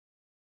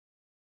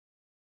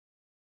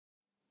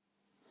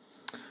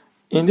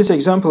In this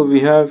example, we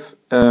have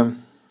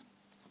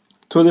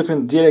two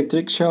different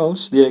dielectric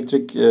shells,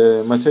 dielectric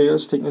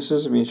materials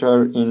thicknesses, which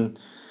are in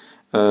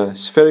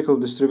spherical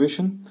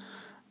distribution.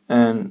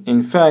 And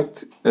in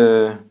fact,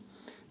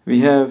 we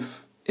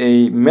have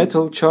a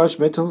metal, charged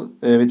metal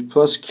with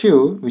plus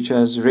Q, which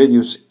has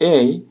radius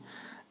A,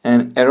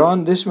 and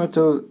around this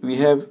metal we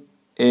have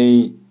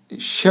a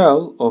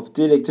shell of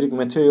dielectric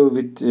material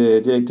with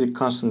dielectric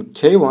constant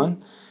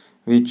K1,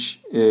 which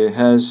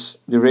has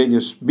the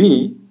radius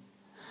B,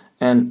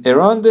 and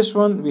around this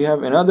one we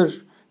have another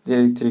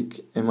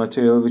dielectric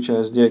material which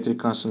has dielectric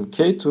constant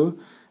K2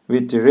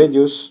 with the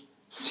radius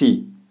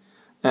C.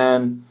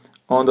 And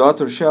on the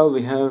outer shell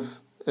we have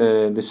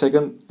the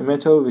second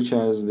metal which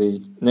has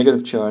the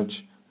negative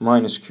charge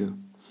minus Q.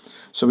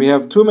 So we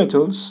have two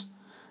metals,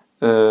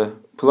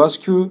 plus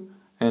Q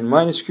and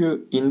minus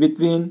Q. In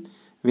between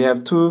we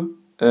have two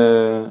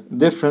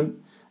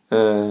different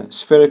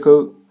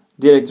spherical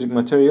dielectric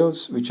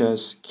materials which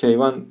has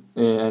K1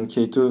 and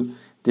K2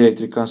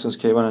 dielectric constants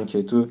K1 and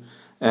K2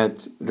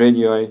 at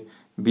radii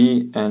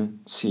B and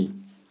C.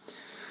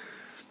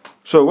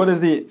 So what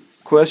is the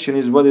question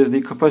is, what is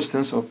the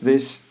capacitance of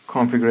this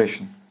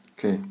configuration?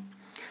 Okay.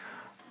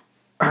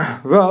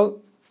 Well,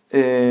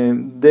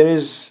 there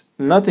is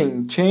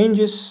nothing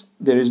changes,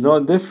 there is no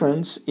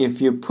difference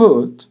if you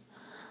put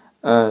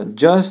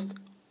just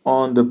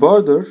on the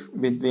border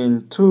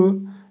between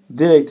two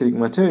dielectric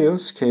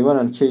materials K1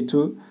 and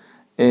K2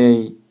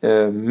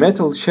 a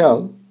metal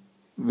shell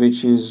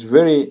which is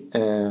very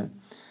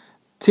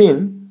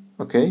thin.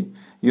 Okay,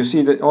 you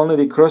see that only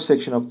the cross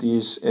section of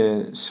these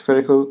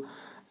spherical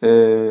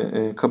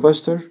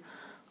capacitor,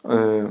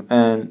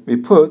 and we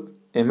put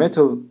a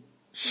metal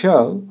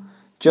shell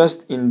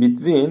just in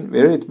between,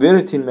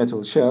 very thin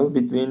metal shell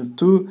between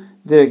two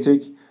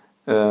dielectric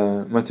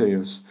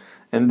materials,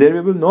 and there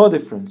will be no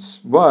difference.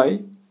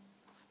 Why?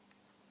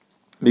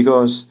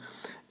 Because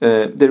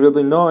there will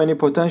be no any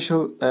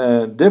potential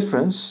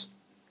difference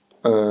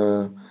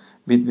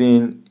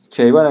between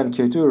K1 and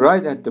K2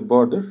 right at the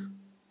border.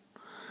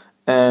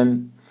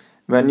 And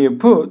when you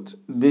put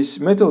this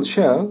metal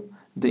shell,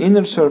 the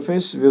inner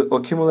surface will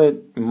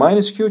accumulate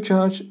minus Q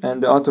charge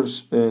and the outer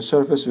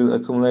surface will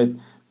accumulate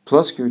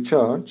plus Q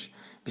charge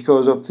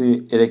because of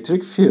the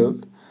electric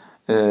field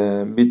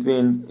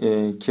between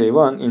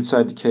K1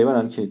 inside the K1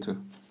 and K2.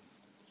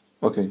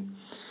 Okay,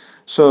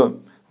 so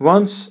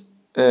once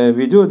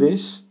we do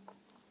this,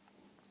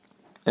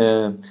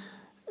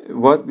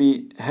 what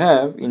we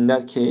have in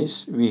that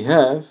case, we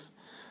have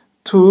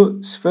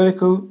two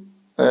spherical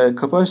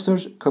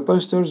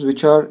capacitors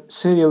which are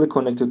serially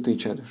connected to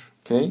each other.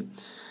 Okay,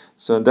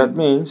 so that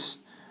means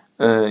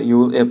you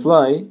will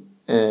apply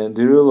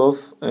the rule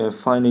of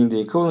finding the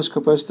equivalence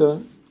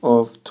capacitor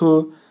of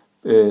two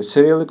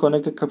serially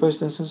connected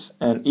capacitances,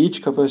 and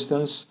each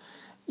capacitance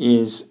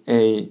is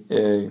a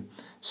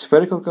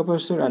spherical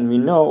capacitor, and we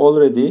know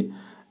already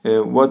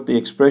what the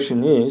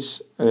expression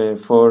is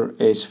for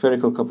a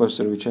spherical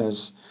capacitor which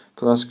has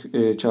plus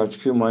charge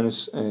Q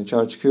minus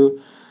charge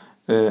Q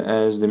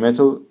as the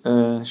metal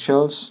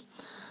shells,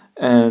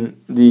 and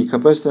the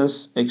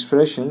capacitance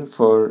expression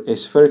for a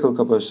spherical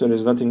capacitor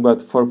is nothing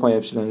but 4 pi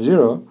epsilon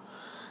 0,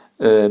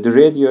 the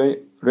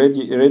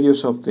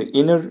radius of the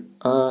inner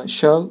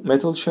shell,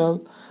 metal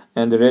shell,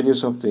 and the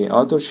radius of the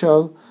outer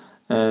shell,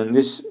 and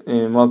this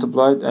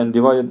multiplied and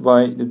divided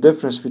by the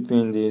difference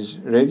between these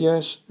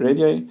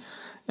radii.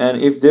 And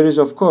if there is,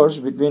 of course,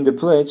 between the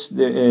plates,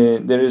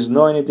 there is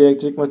no any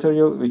dielectric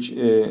material, which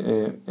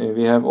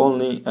we have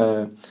only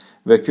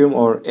vacuum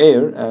or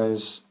air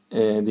as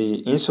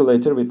the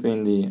insulator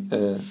between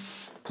the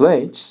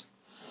plates.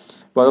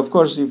 But of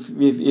course,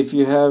 if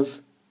you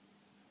have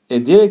a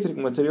dielectric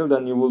material,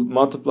 then you will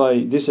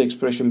multiply this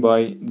expression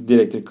by the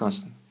dielectric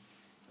constant.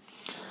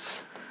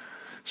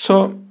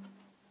 So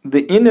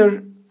the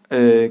inner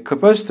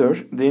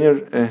capacitor, the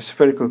inner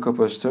spherical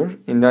capacitor,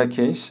 in that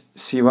case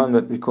C1,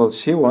 that we call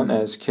C1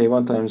 as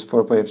K1 times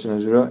 4 pi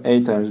epsilon 0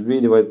 A times B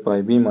divided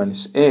by B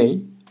minus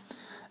A,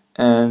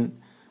 and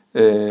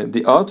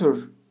the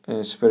outer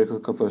spherical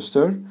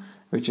capacitor,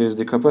 which is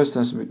the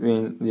capacitance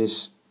between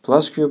this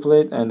plus Q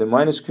plate and the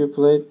minus Q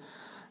plate,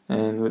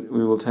 and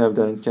we will have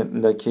that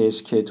in that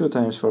case K2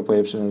 times 4 pi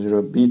epsilon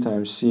 0 B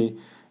times C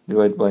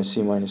divided by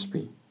C minus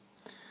B.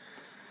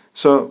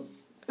 So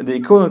the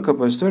equivalent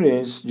capacitor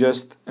is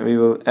just, we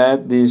will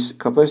add these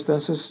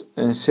capacitances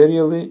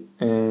serially,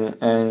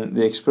 and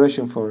the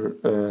expression for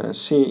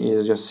C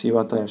is just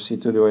C1 times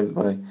C2 divided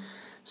by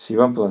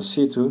C1 plus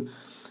C2.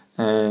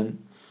 And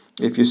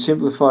if you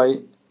simplify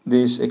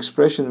this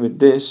expression with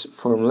this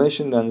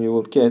formulation, then you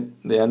will get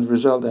the end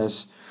result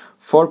as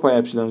 4 pi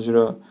epsilon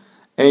 0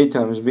 A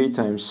times B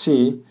times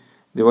C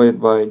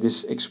divided by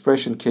this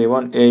expression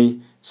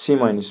K1A C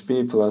minus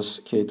B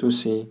plus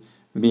K2C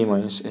B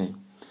minus A.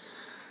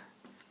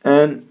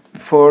 And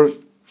for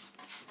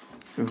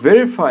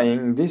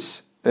verifying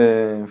this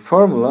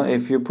formula,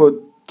 if you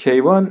put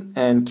K1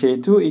 and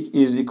K2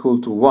 is equal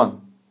to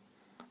 1,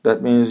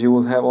 that means you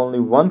will have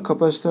only one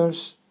capacitor,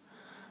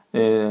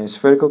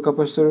 spherical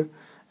capacitor,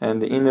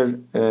 and the inner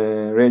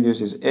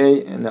radius is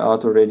A and the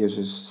outer radius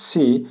is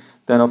C,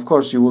 then of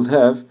course you will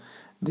have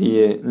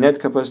the net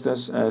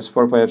capacitance as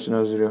 4 pi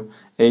epsilon 0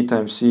 A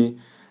times C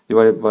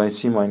divided by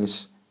C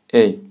minus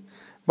A.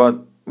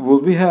 But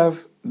will we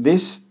have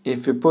this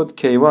if we put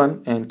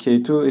K1 and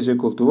K2 is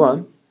equal to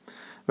 1?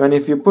 When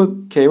if you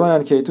put K1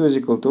 and K2 is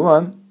equal to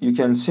 1, you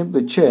can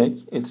simply check,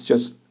 it's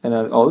just an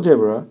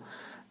algebra,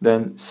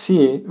 then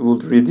C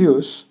would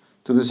reduce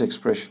to this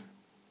expression.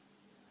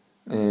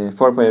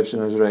 4 pi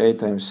epsilon 0 A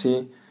times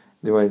C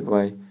divided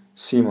by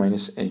C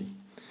minus A.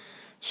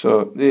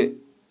 So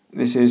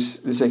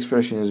this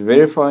expression is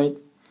verified,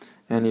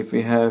 and if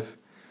we have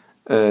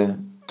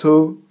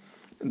two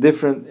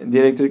different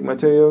dielectric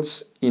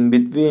materials in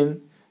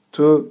between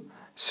two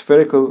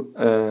spherical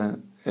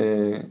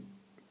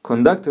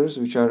conductors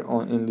which are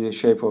in the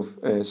shape of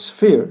a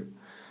sphere,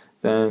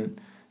 then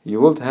you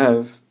would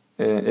have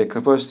a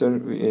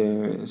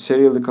capacitor,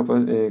 serially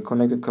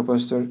connected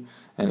capacitor,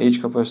 and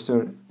each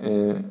capacitor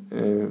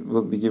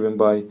will be given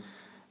by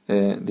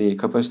the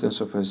capacitance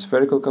of a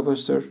spherical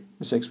capacitor,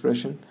 this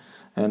expression,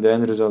 and the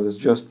end result is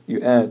just you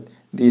add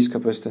these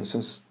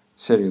capacitances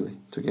serially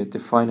to get the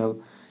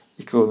final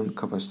equivalent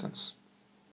capacitance.